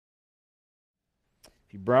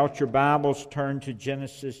If you brought your Bibles, turn to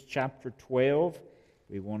Genesis chapter 12.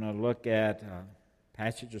 We want to look at a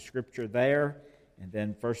passage of Scripture there, and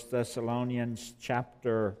then 1 Thessalonians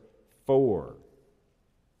chapter 4.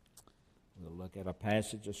 We'll look at a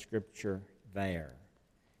passage of Scripture there.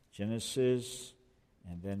 Genesis,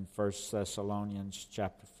 and then 1 Thessalonians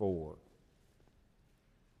chapter 4.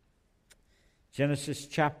 Genesis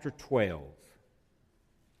chapter 12.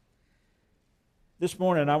 This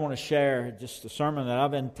morning I want to share just a sermon that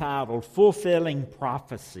I've entitled Fulfilling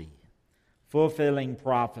Prophecy. Fulfilling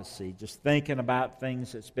Prophecy. Just thinking about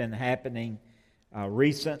things that's been happening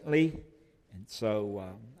recently. And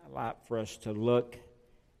so I'd like for us to look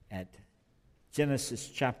at Genesis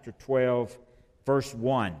chapter 12, verse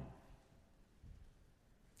 1.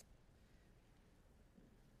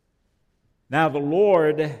 Now the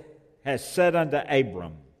Lord has said unto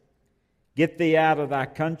Abram, Get thee out of thy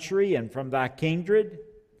country and from thy kindred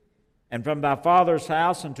and from thy father's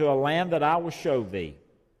house into a land that I will show thee.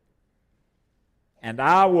 And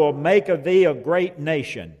I will make of thee a great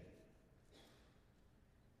nation.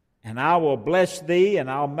 And I will bless thee, and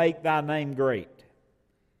I'll make thy name great.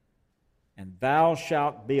 And thou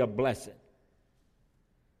shalt be a blessing.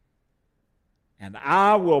 And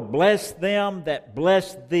I will bless them that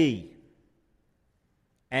bless thee,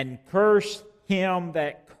 and curse him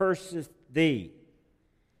that curseth thee.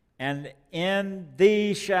 And in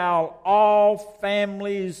thee shall all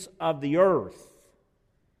families of the earth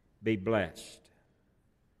be blessed.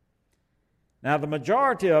 Now, the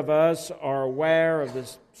majority of us are aware of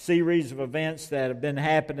this series of events that have been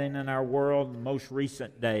happening in our world in the most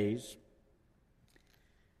recent days.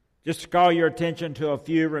 Just to call your attention to a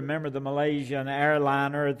few, remember the Malaysian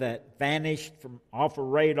airliner that vanished from off a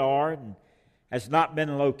radar and has not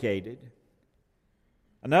been located.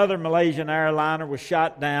 Another Malaysian airliner was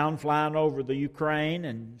shot down flying over the Ukraine,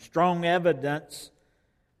 and strong evidence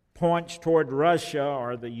points toward Russia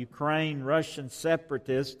or the Ukraine-Russian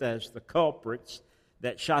separatists as the culprits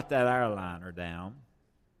that shot that airliner down.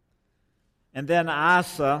 And then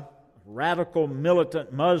ISIL, a radical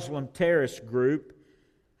militant Muslim terrorist group,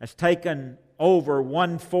 has taken over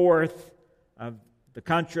 1/4 of the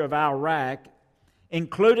country of Iraq,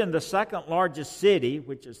 including the second largest city,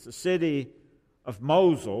 which is the city of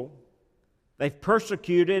Mosul. They've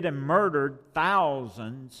persecuted and murdered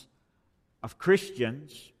thousands of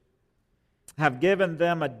Christians, have given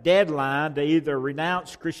them a deadline to either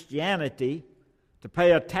renounce Christianity, to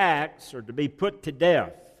pay a tax, or to be put to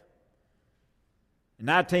death. In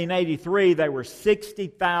 1983, there were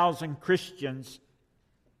 60,000 Christians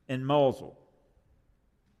in Mosul.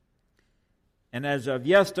 And as of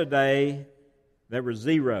yesterday, there were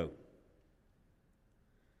 0.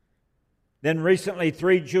 Then recently,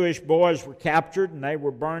 3 Jewish boys were captured and they were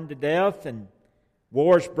burned to death, and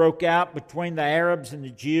wars broke out between the Arabs and the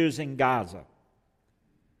Jews in Gaza.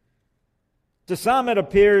 To some, it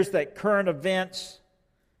appears that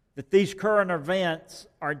these current events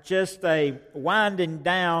are just a winding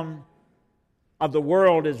down of the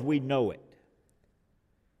world as we know it.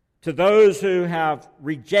 To those who have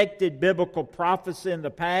rejected biblical prophecy in the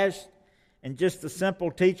past and just the simple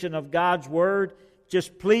teaching of God's Word,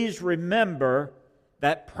 just please remember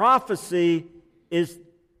that prophecy is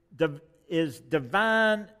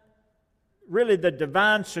divine, really the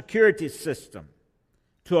divine security system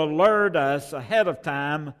to alert us ahead of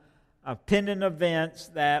time of pending events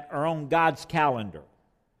that are on God's calendar.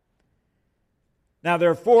 Now,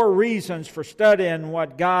 there are 4 reasons for studying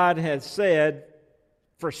what God has said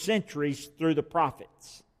for centuries through the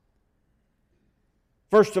prophets.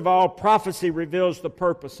 First of all, prophecy reveals the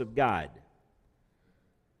purpose of God.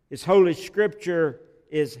 His Holy Scripture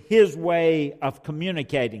is His way of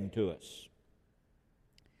communicating to us.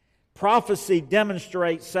 Prophecy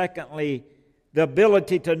demonstrates, secondly, the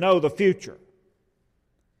ability to know the future.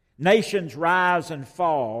 Nations rise and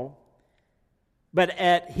fall, but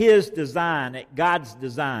at His design, at God's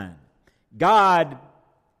design. God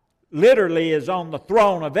literally is on the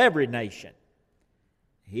throne of every nation.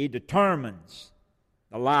 He determines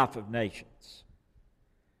the life of nations.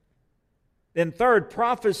 Then third,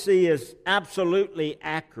 prophecy is absolutely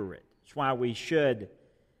accurate. That's why we should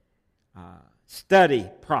study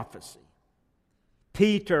prophecy.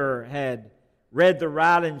 Peter had read the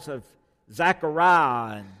writings of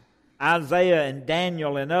Zechariah and Isaiah and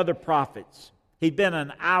Daniel and other prophets. He'd been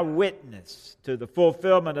an eyewitness to the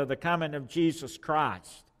fulfillment of the coming of Jesus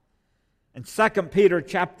Christ. In 2 Peter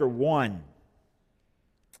chapter 1,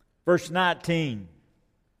 verse 19,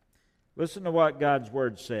 listen to what God's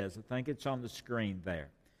Word says. I think it's on the screen there.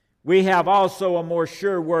 We have also a more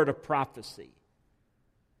sure word of prophecy,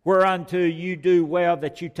 whereunto you do well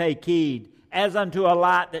that you take heed, as unto a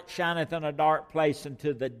light that shineth in a dark place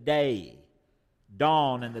until the day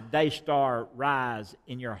dawn and the day star rise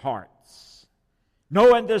in your hearts.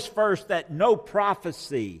 Knowing this first, that no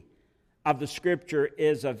prophecy of the Scripture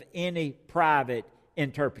is of any private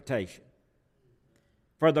interpretation.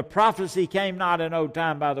 For the prophecy came not in old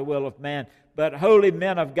time by the will of man, but holy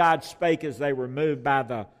men of God spake as they were moved by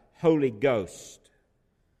the Holy Ghost.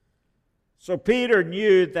 So Peter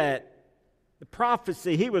knew that the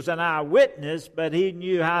prophecy, he was an eyewitness, but he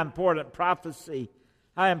knew how important prophecy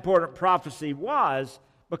was,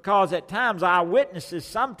 because at times eyewitnesses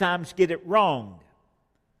sometimes get it wrong.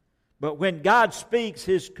 But when God speaks,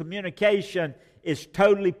 His communication is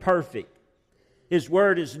totally perfect. His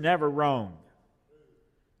word is never wrong.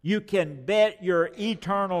 You can bet your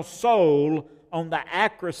eternal soul on the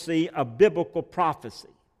accuracy of biblical prophecy.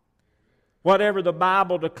 Whatever the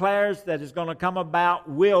Bible declares that is going to come about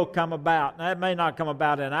will come about. Now, it may not come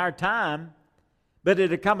about in our time, but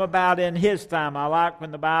it'll come about in His time. I like when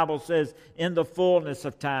the Bible says, in the fullness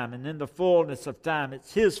of time. And in the fullness of time,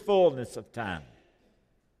 it's His fullness of time.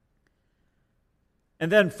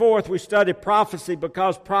 And then fourth, we study prophecy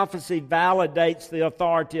because prophecy validates the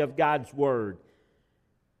authority of God's Word.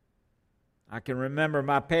 I can remember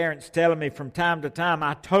my parents telling me from time to time,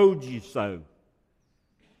 I told you so.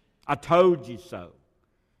 I told you so.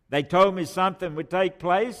 They told me something would take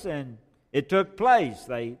place, and it took place.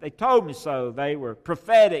 They told me so. They were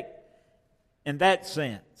prophetic in that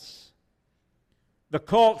sense. The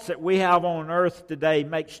cults that we have on earth today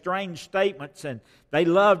make strange statements, and they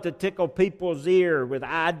love to tickle people's ear with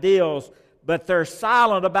ideals, but they're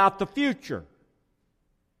silent about the future.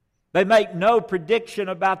 They make no prediction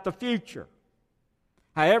about the future.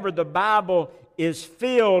 However, the Bible is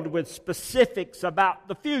filled with specifics about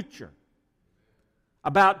the future,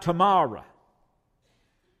 about tomorrow.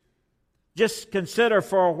 Just consider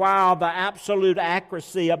for a while the absolute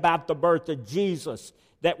accuracy about the birth of Jesus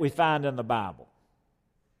that we find in the Bible.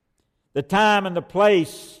 The time and the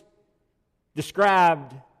place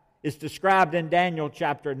is described in Daniel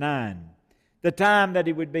chapter 9. The time that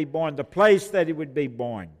He would be born, the place that He would be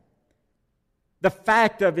born, the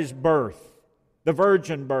fact of His birth, the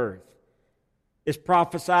virgin birth, is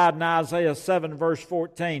prophesied in Isaiah 7 verse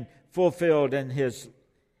 14, fulfilled in his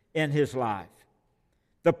life.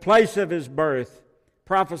 The place of His birth,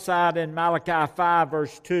 prophesied in Malachi 5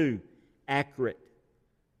 verse 2, accurate.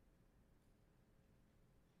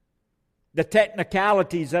 The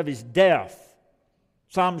technicalities of His death,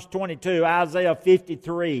 Psalms 22, Isaiah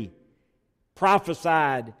 53,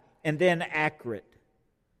 prophesied and then accurate.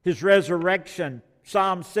 His resurrection,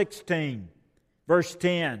 Psalm 16, verse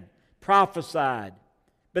 10, prophesied,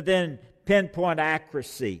 but then pinpoint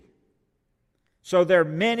accuracy. So there are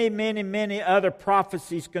many, many, many other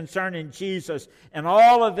prophecies concerning Jesus, and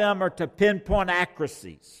all of them are to pinpoint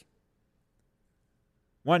accuracies.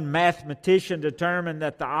 One mathematician determined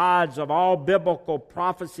that the odds of all biblical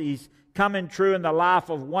prophecies coming true in the life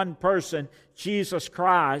of one person, Jesus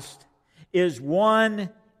Christ, is 1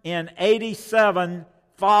 in 87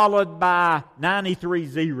 followed by 93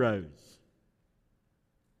 zeros.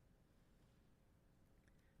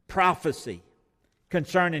 Prophecy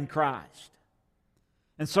concerning Christ.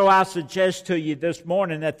 And so I suggest to you this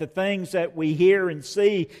morning that the things that we hear and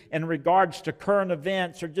see in regards to current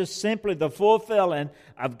events are just simply the fulfilling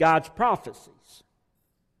of God's prophecies.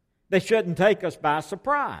 They shouldn't take us by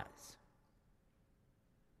surprise.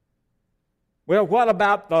 Well, what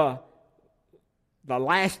about the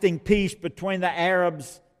lasting peace between the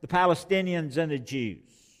Arabs, the Palestinians, and the Jews?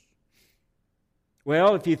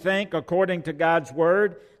 Well, if you think according to God's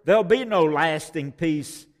Word, there'll be no lasting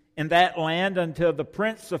peace in that land until the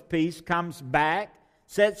Prince of Peace comes back,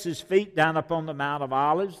 sets His feet down upon the Mount of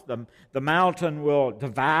Olives. The mountain will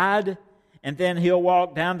divide, and then He'll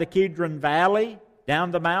walk down the Kidron Valley,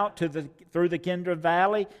 down the mount through the Kidron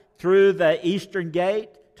Valley, through the eastern gate,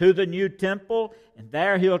 to the new temple, and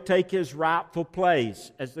there He'll take His rightful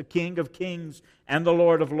place as the King of Kings and the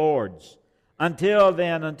Lord of Lords. Until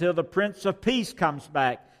then, until the Prince of Peace comes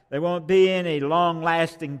back, there won't be any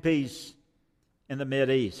long-lasting peace in the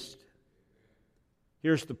Mideast.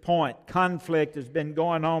 Here's the point. Conflict has been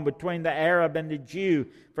going on between the Arab and the Jew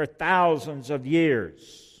for thousands of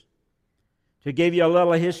years. To give you a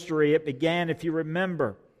little history, it began, if you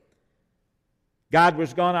remember, God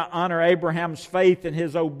was going to honor Abraham's faith and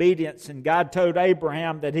his obedience, and God told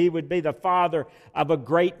Abraham that he would be the father of a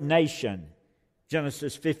great nation.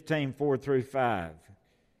 Genesis 15, 4 through 5.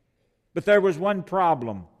 But there was one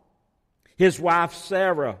problem. His wife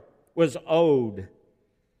Sarah was old.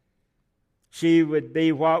 She would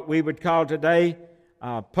be what we would call today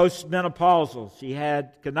postmenopausal. She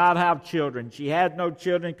could not have children. She had no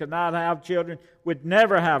children, could not have children, would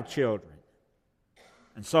never have children.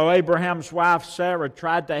 And so Abraham's wife Sarah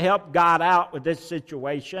tried to help God out with this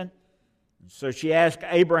situation. So she asked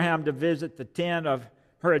Abraham to visit the tent of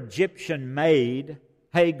her Egyptian maid,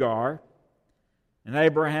 Hagar. And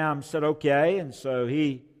Abraham said, okay. And so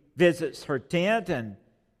he visits her tent and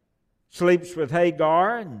sleeps with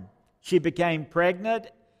Hagar. And she became pregnant.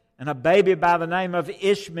 And a baby by the name of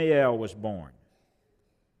Ishmael was born.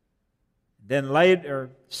 Then later,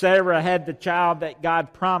 Sarah had the child that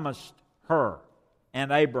God promised her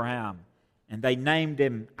and Abraham. And they named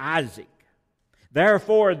him Isaac.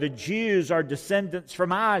 Therefore, the Jews are descendants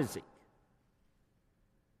from Isaac,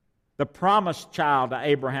 the promised child to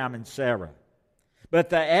Abraham and Sarah. But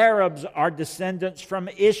the Arabs are descendants from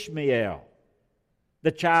Ishmael,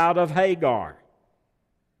 the child of Hagar.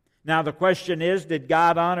 Now the question is, did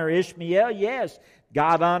God honor Ishmael? Yes,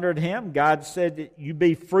 God honored him. God said, you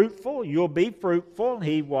be fruitful, you'll be fruitful.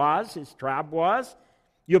 He was, his tribe was.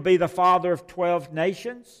 You'll be the father of 12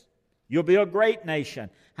 nations. You'll be a great nation.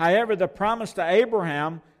 However, the promise to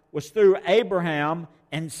Abraham was through Abraham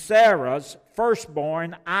and Sarah's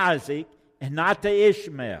firstborn, Isaac, and not to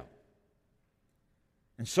Ishmael.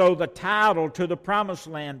 And so the title to the promised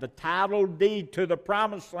land, the title deed to the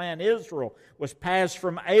promised land, Israel, was passed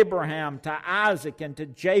from Abraham to Isaac and to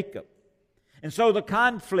Jacob. And so the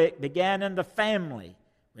conflict began in the family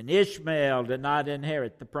when Ishmael did not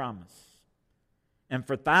inherit the promise. And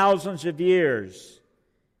for thousands of years,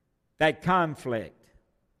 that conflict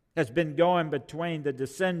has been going between the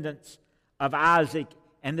descendants of Isaac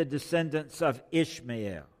and the descendants of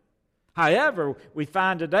Ishmael. However, we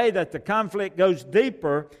find today that the conflict goes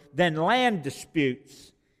deeper than land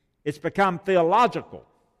disputes. It's become theological.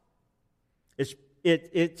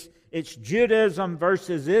 It's Judaism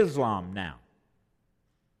versus Islam now.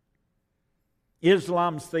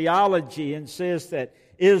 Islam's theology insists that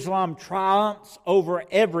Islam triumphs over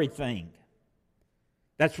everything.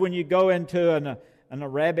 That's when you go into an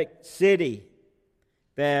Arabic city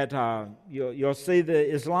that you'll see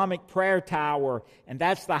the Islamic prayer tower, and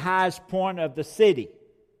that's the highest point of the city.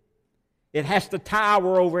 It has to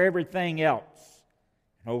tower over everything else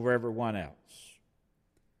and over everyone else.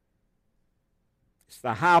 It's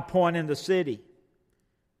the high point in the city.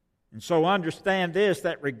 And so understand this,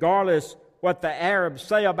 that regardless what the Arabs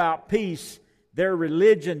say about peace, their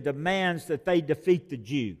religion demands that they defeat the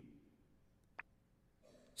Jew.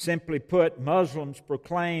 Simply put, Muslims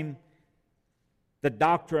proclaim the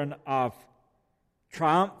doctrine of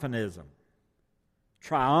triumphalism,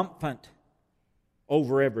 triumphant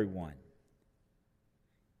over everyone.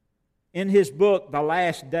 In his book, The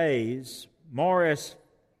Last Days, Morris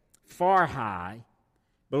Farhi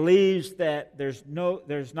believes that there's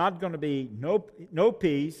not going to be no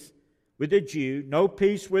peace with the Jew, no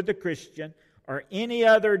peace with the Christian, or any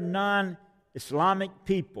other non-Islamic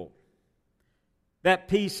people. That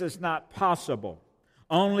peace is not possible.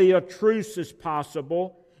 Only a truce is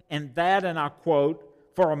possible, and that, and I quote,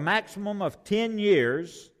 for a maximum of 10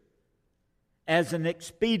 years as an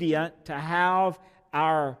expedient to have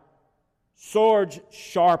our swords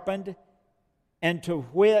sharpened and to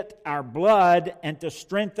whet our blood and to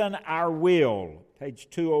strengthen our will. Page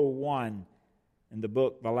 201 in the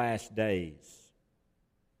book, The Last Days.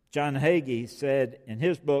 John Hagee said in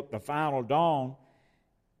his book, The Final Dawn,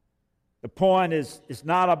 the point is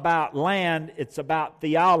not about land, it's about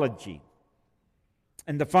theology.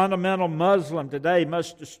 And the fundamental Muslim today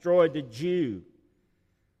must destroy the Jew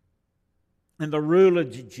and the rule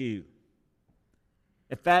of the Jew.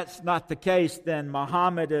 If that's not the case, then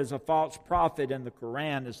Muhammad is a false prophet and the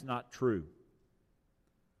Quran is not true.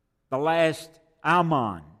 The last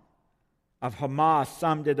Imam of Hamas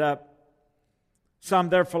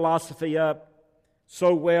summed their philosophy up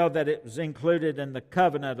so well that it was included in the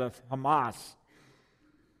covenant of Hamas.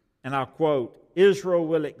 And I'll quote, Israel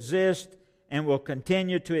will exist and will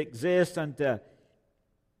continue to exist until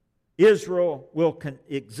Israel will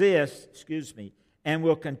and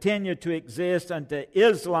will continue to exist until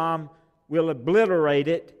Islam will obliterate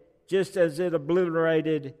it just as it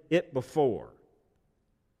obliterated it before.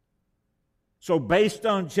 So based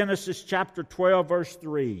on Genesis chapter 12, verse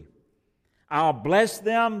 3, I'll bless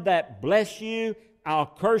them that bless you, I'll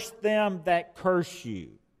curse them that curse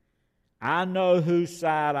you. I know whose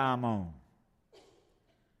side I'm on.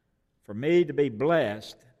 For me to be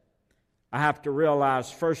blessed, I have to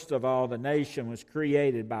realize, first of all, the nation was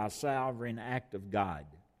created by a sovereign act of God.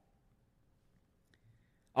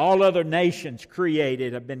 All other nations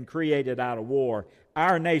created have been created out of war.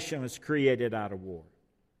 Our nation was created out of war.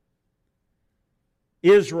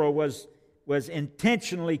 Israel was was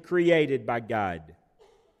intentionally created by God.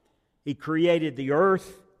 He created the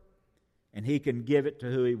earth, and He can give it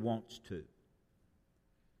to who He wants to.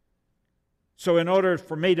 So in order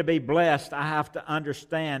for me to be blessed, I have to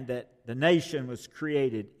understand that the nation was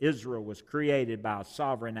created, Israel was created by a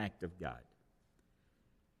sovereign act of God.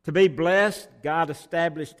 To be blessed, God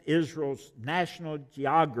established Israel's national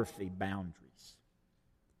geography boundaries.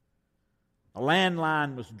 A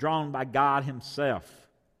landline was drawn by God Himself.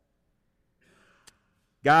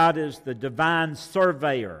 God is the divine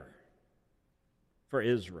surveyor for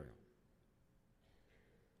Israel.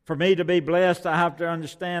 For me to be blessed, I have to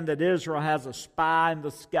understand that Israel has a spy in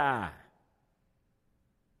the sky.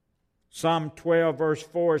 Psalm 12 verse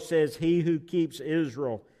 4 says, "He who keeps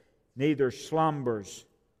Israel neither slumbers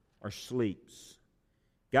or sleeps."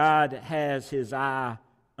 God has His eye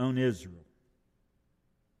on Israel.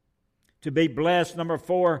 To be blessed, number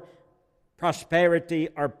 4, prosperity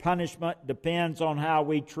or punishment depends on how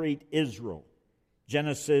we treat Israel.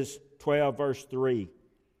 Genesis 12 verse 3.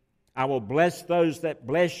 "I will bless those that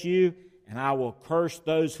bless you, and I will curse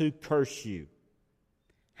those who curse you."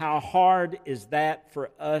 How hard is that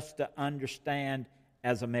for us to understand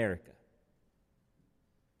as America?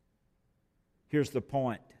 Here's the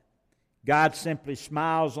point. God simply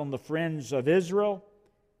smiles on the friends of Israel,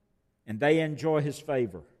 and they enjoy His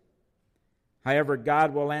favor. However,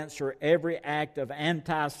 God will answer every act of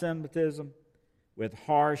anti-Semitism with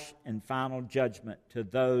harsh and final judgment to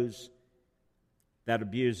those that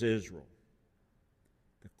abuse Israel.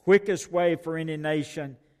 The quickest way for any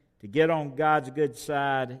nation to get on God's good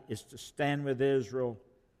side is to stand with Israel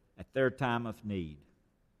at their time of need.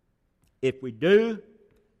 If we do,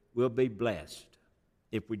 we'll be blessed.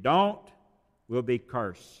 If we don't, we'll be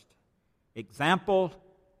cursed. Example,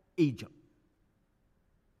 Egypt.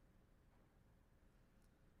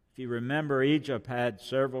 If you remember, Egypt had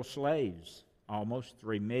several slaves, almost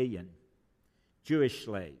 3 million Jewish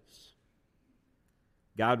slaves.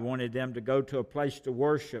 God wanted them to go to a place to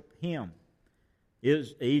worship Him.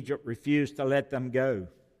 Egypt refused to let them go.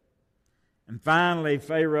 And finally,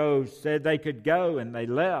 Pharaoh said they could go, and they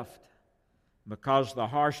left because of the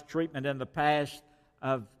harsh treatment in the past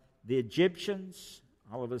of the Egyptians.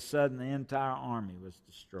 All of a sudden, the entire army was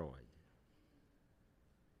destroyed.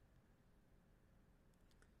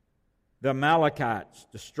 The Amalekites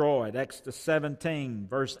destroyed. Exodus 17,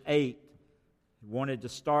 verse 8. He wanted to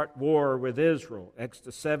start war with Israel.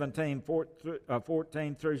 Exodus 17,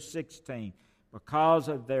 14 through 16. Because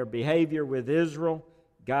of their behavior with Israel,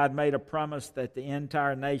 God made a promise that the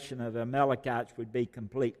entire nation of the Amalekites would be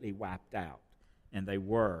completely wiped out. And they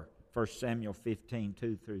were. 1 Samuel 15,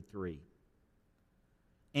 2 through 3.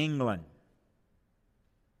 England,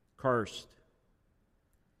 cursed.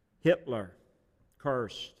 Hitler,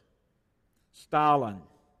 cursed. Stalin,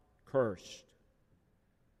 cursed.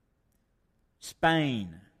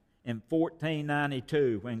 Spain, in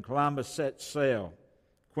 1492, when Columbus set sail,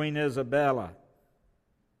 Queen Isabella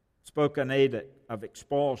spoke an edict of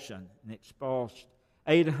expulsion and expulsed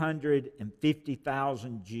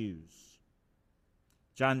 850,000 Jews.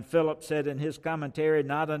 John Phillips said in his commentary,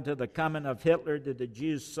 "Not until the coming of Hitler did the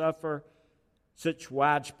Jews suffer such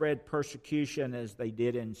widespread persecution as they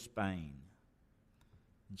did in Spain."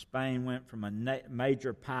 And Spain went from a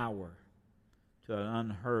major power to an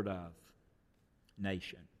unheard of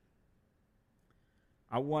nation.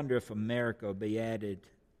 I wonder if America will be added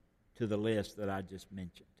to the list that I just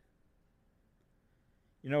mentioned.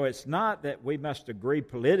 You know, it's not that we must agree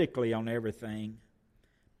politically on everything,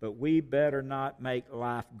 but we better not make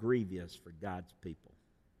life grievous for God's people.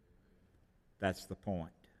 That's the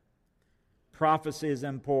point. Prophecy is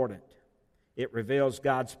important. It reveals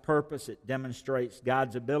God's purpose. It demonstrates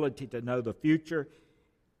God's ability to know the future.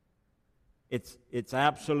 It's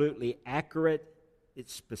absolutely accurate.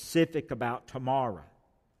 It's specific about tomorrow.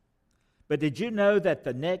 But did you know that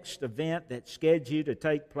the next event that's scheduled to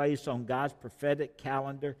take place on God's prophetic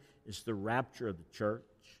calendar is the rapture of the church?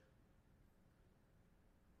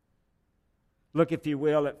 Look, if you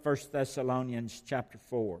will, at 1 Thessalonians chapter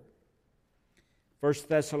 4. 1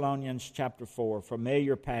 Thessalonians chapter 4,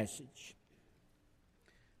 familiar passage.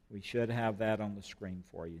 We should have that on the screen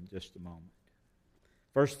for you in just a moment.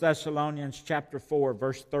 1 Thessalonians chapter 4,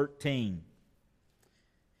 verse 13.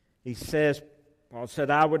 Paul said,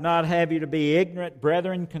 "I would not have you to be ignorant,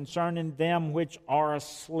 brethren, concerning them which are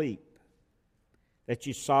asleep, that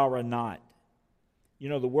you sorrow not." You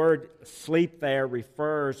know, the word sleep there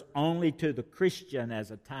refers only to the Christian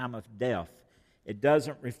as a time of death. It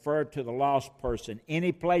doesn't refer to the lost person.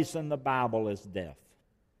 Any place in the Bible is death.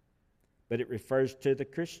 But it refers to the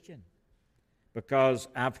Christian. Because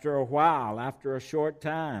after a while, after a short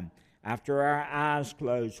time, After our eyes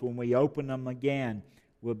close, when we open them again,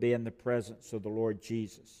 we'll be in the presence of the Lord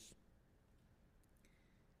Jesus.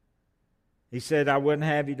 He said, I wouldn't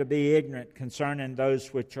have you to be ignorant concerning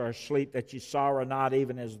those which are asleep, that you sorrow not,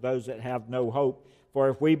 even as those that have no hope. For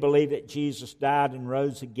if we believe that Jesus died and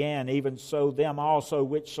rose again, even so them also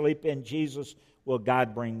which sleep in Jesus will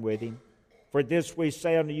God bring with him. For this we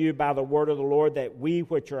say unto you by the word of the Lord, that we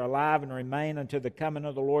which are alive and remain unto the coming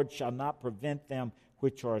of the Lord shall not prevent them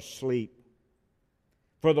which are asleep.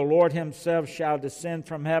 For the Lord himself shall descend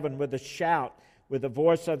from heaven with a shout, with the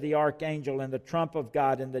voice of the archangel and the trump of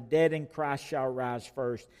God, and the dead in Christ shall rise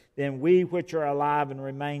first. Then we which are alive and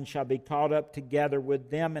remain shall be caught up together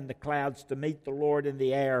with them in the clouds to meet the Lord in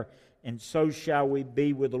the air, and so shall we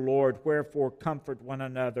be with the Lord. Wherefore comfort one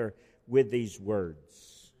another with these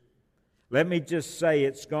words. Let me just say,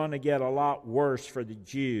 it's going to get a lot worse for the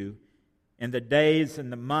Jew in the days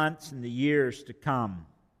and the months and the years to come.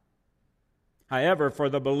 However, for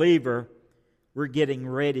the believer, we're getting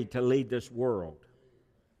ready to lead this world.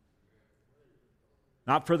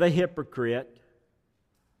 Not for the hypocrite,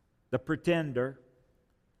 the pretender,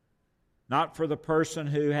 not for the person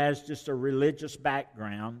who has just a religious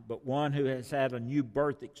background, but one who has had a new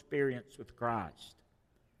birth experience with Christ.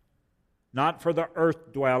 Not for the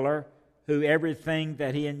earth dweller, who everything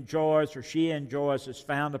that he enjoys or she enjoys is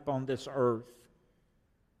found upon this earth.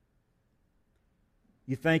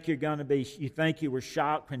 You think you were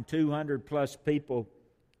shocked when 200 plus people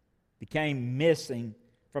became missing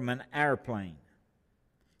from an airplane.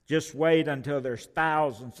 Just wait until there's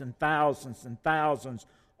thousands and thousands and thousands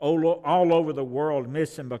all over the world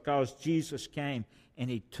missing, because Jesus came and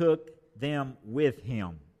he took them with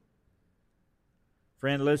him.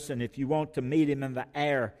 Friend, listen, if you want to meet him in the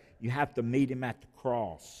air, you have to meet him at the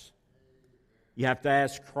cross. You have to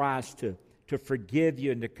ask Christ to forgive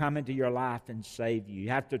you and to come into your life and save you. You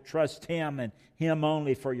have to trust him and him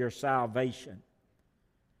only for your salvation.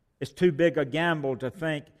 It's too big a gamble to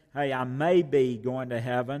think, hey, I may be going to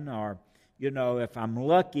heaven, or, if I'm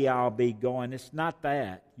lucky, I'll be going. It's not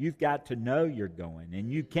that. You've got to know you're going,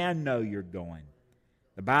 and you can know you're going.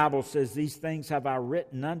 The Bible says, these things have I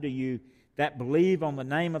written unto you that believe on the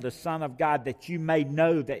name of the Son of God, that you may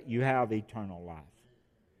know that you have eternal life.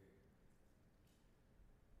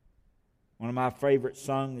 One of my favorite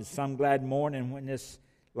songs is Some Glad Morning, when this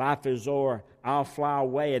life is o'er, I'll fly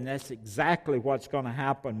away. And that's exactly what's going to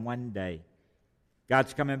happen one day.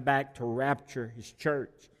 God's coming back to rapture his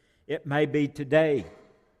church. It may be today.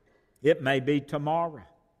 It may be tomorrow.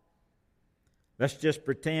 Let's just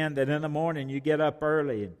pretend that in the morning you get up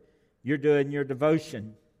early and you're doing your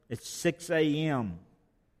devotion. It's 6 a.m.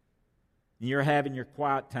 and you're having your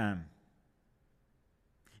quiet time.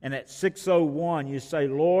 And at 6:01 you say,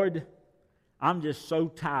 Lord, I'm just so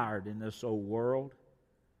tired in this old world.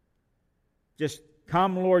 Just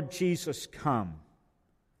come, Lord Jesus, come.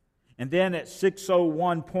 And then at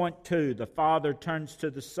 6:01.2, the Father turns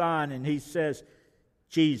to the Son and he says,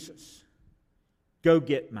 Jesus, go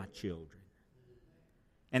get my children.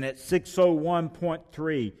 And at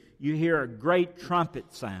 6:01.3, you hear a great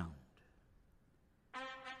trumpet sound.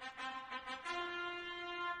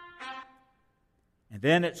 And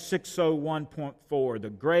then at 6:01.4, the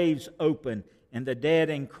graves open and the dead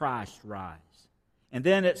in Christ rise. And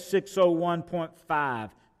then at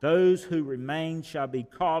 6:01.5, those who remain shall be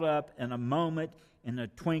caught up in a moment, in the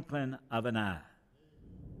twinkling of an eye.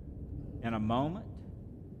 In a moment,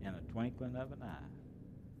 in a twinkling of an eye.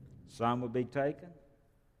 Some will be taken,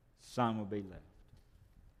 some will be left.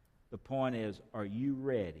 The point is, are you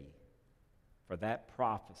ready for that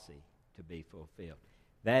prophecy to be fulfilled?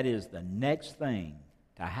 That is the next thing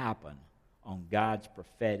to happen on God's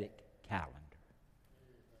prophetic calendar.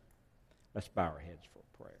 Let's bow our heads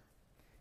for prayer.